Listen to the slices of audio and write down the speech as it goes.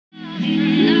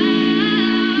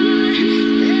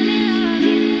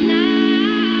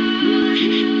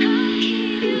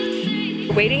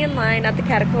Waiting in line at the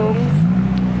catacombs,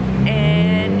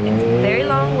 and it's a very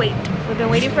long wait. We've been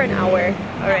waiting for an hour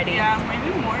already. Yeah,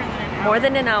 maybe more than an hour. More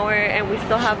than an hour, and we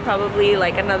still have probably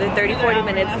like another 30-40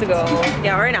 minutes to go.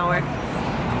 Yeah, or an hour.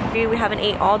 We haven't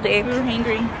ate all day. We were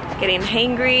hangry. Getting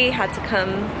hangry, had to come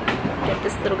get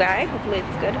this little guy. Hopefully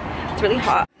it's good. It's really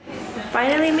hot. We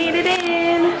finally made it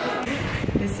in.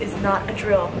 This is not a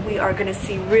drill. We are gonna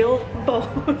see real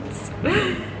boats.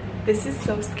 This is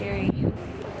so scary.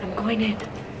 I'm going in.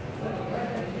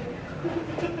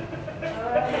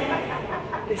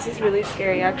 This is really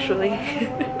scary, actually.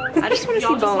 I just want to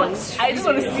see bones. I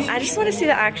just want to see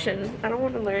the action. I don't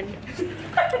want to learn.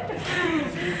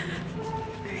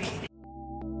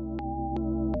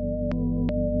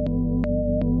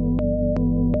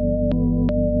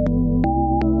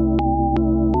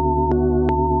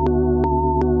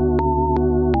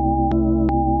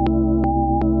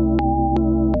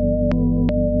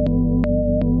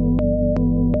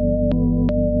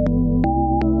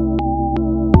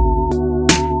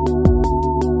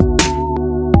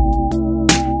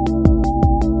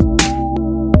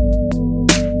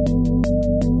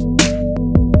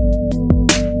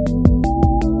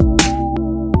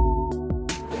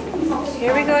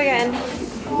 Here we go again.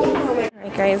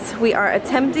 Alright guys, we are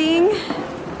attempting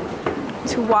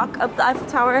to walk up the Eiffel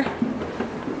Tower.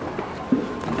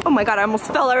 Oh my god, I almost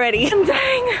fell already.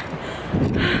 Dang!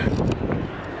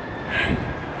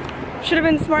 Should have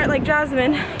been smart like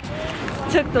Jasmine.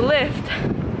 Took the lift.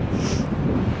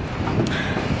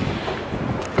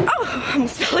 Oh, I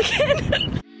almost fell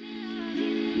again.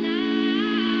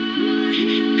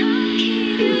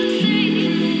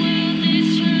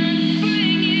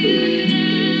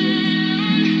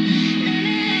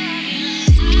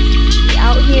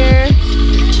 Out here,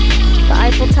 the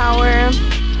Eiffel Tower.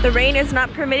 The rain is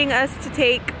not permitting us to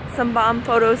take some bomb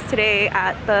photos today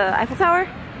at the Eiffel Tower.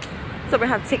 So we're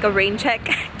gonna have to take a rain check.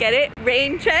 Get it?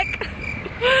 Rain check.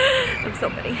 I'm so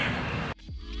funny.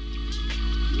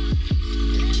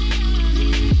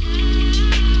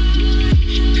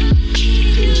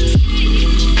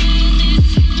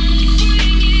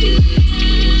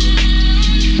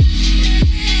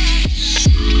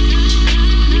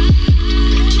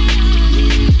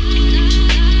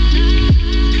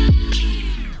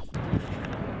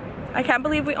 I can't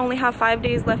believe we only have 5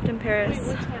 days left in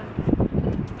Paris.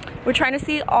 We're trying to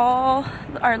see all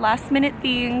our last minute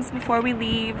things before we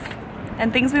leave,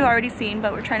 and things we've already seen,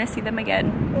 but we're trying to see them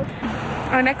again.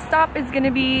 Our next stop is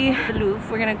gonna be the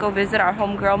Louvre. We're gonna go visit our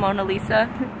homegirl Mona Lisa.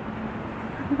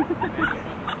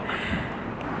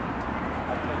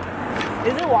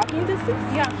 Is it walking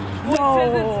distance? Yeah. Whoa.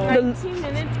 It says it's 19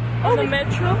 minutes on the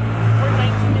metro or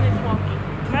 19 minutes walking.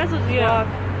 Might as well walk.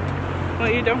 Well,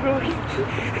 you're done for walking?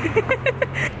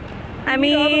 I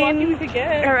mean, all the walking we could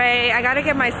get. Alright, I gotta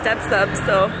get my steps up,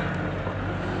 so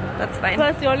that's fine.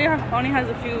 Plus, it only has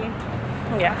a few.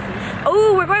 Yeah.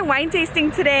 Oh, we're going wine tasting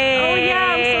today. Oh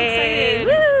yeah, I'm so excited.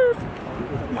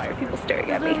 Woo! Why are people staring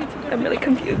at me? I'm really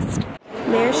confused.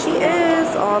 There she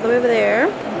is, all the way over there.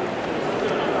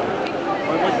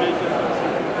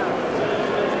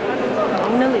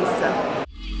 Mona Lisa.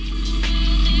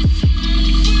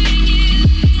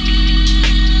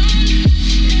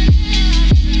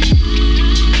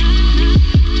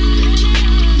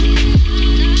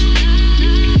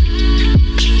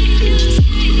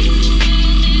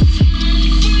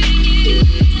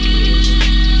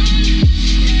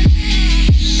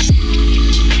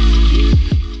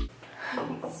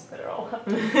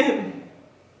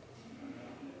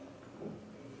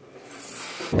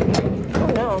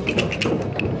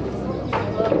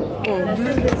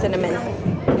 Cinnamon.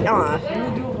 Aw.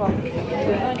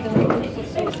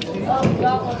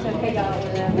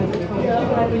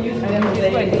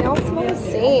 They all smell the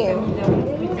same.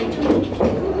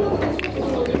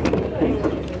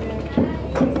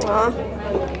 Aw.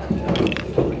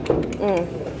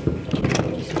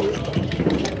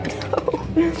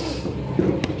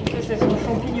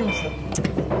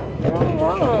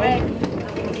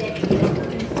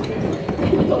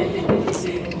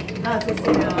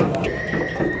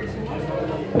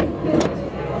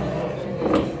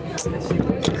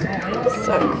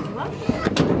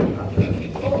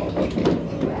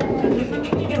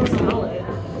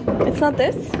 It's not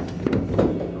this?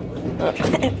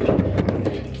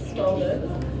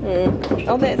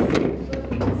 Oh, this.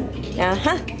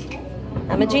 Uh-huh.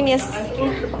 I'm a genius.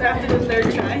 After the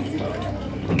third try.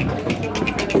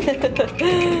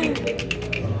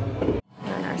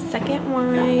 And our second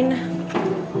wine.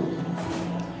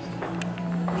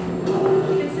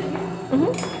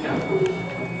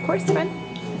 course, friend.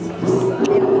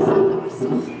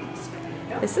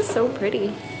 This is so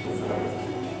pretty.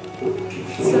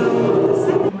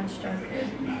 So, much darker.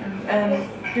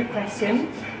 Good question.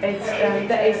 It's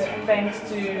that is thanks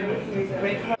to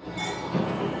great.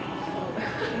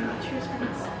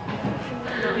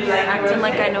 Acting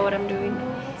like I know what I'm doing.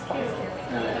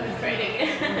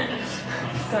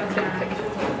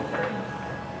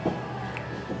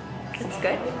 It's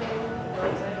good.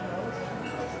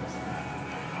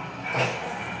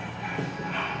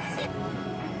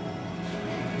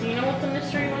 Do you know what the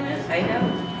mystery one is? I know.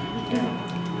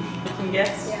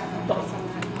 Yes.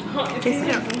 Taste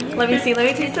it. Let me see. Let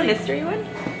me taste the mystery one.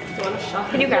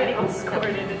 Can you grab it? Thank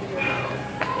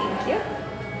you.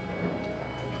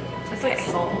 It's like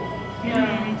salt.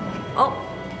 Yeah. Oh.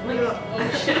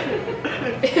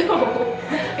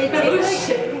 It tastes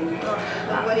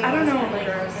like. I don't know.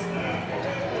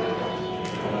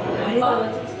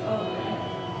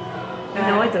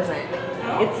 No, it doesn't.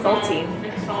 It's salty.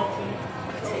 It's salty.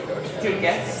 Good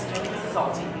guess. It's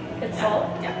salty. It's salt?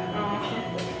 Yeah.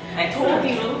 I told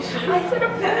you. I said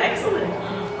excellent.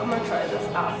 I'm gonna try this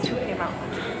out. Two came out.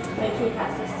 Can we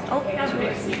pass this? Oh,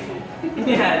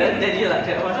 Yeah, then you like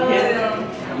it.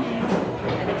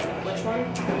 Which one?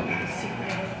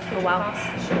 oh wow.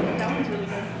 That one's really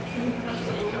good.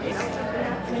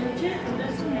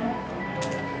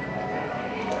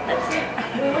 That's it.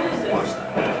 Wait, what is this?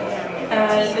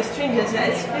 The strangers, yeah,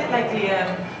 it's a bit like the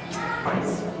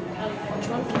price. Which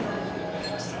one?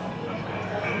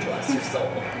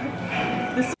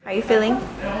 How are you feeling?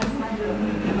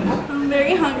 I'm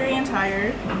very hungry and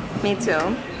tired, Me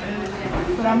too.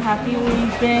 but I'm happy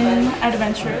we've been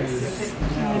adventurous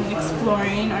and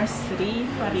exploring our city,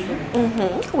 buddy.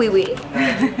 Oui, oui.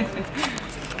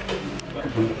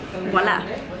 Voila.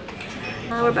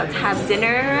 We're about to have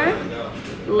dinner,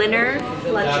 lunch,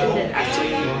 and dinner.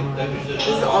 Actually, this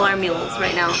is all our meals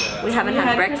right now. We haven't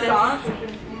had breakfast,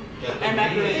 And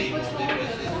macaroni.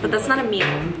 but that's not a meal.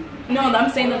 No, I'm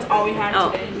saying that's all we had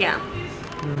Oh, today. yeah.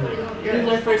 This is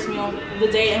our first meal of the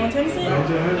day. And what time is it?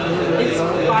 It's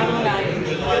 5:09.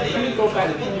 We're gonna go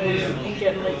back and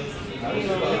get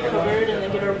recovered and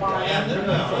then get our wine.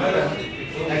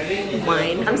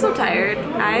 Wine. I'm so tired.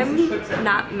 I'm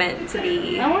not meant to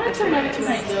be. I want to come back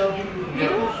tonight though.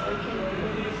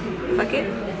 Fuck it.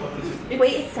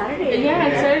 Wait, it's Saturday. Yeah,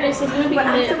 it's Saturday, so it's gonna be But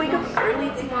I have to lit. wake up early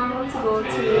tomorrow to go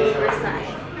to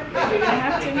Versailles. You're gonna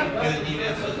have to.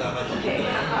 Okay.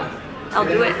 I'll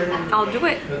do it. I'll do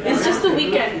it. It's just the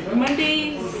weekend.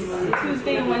 Monday,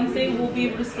 Tuesday, Wednesday, we'll be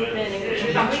able to sleep in and make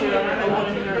sure I want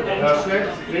to do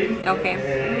our Okay.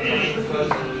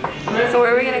 So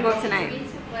where are we gonna go tonight?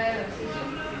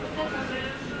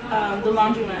 the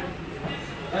laundromat.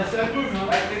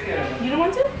 You don't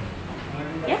want to?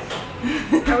 Yeah.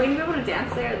 Are we gonna be able to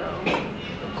dance there though?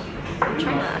 I'm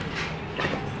trying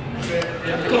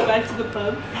to. Go back to the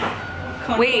pub.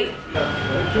 Wait.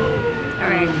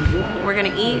 Alright. We're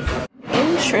gonna eat.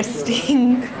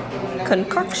 Interesting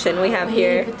concoction we have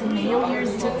here. But the mayo here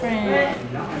is different.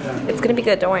 It's gonna be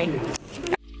good, don't worry.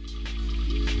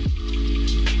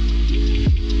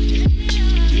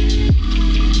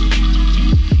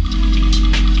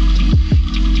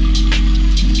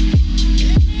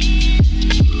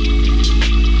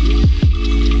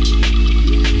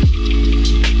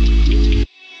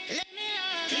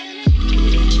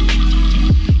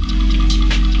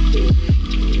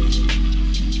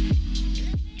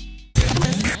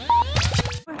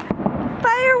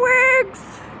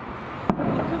 Fireworks!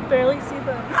 You can barely see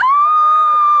them.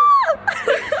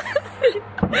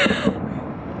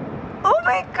 Oh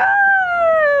my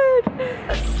god!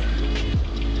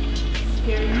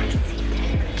 Scary.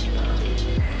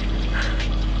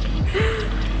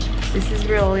 This is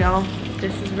real, y'all.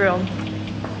 This is real.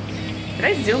 Did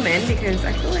I zoom in? Because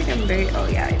I feel like I'm very... Oh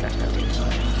yeah, I definitely.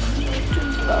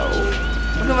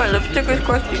 Look at my lipstick is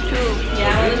crusty too.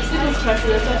 Yeah, my lipstick is crusty.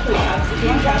 That's why I put chapstick. Do you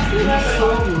want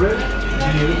chapstick?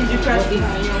 Because you're crusty,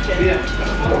 honey. You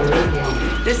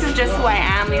okay? This is just who I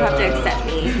am. You have to accept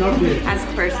me as a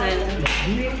person.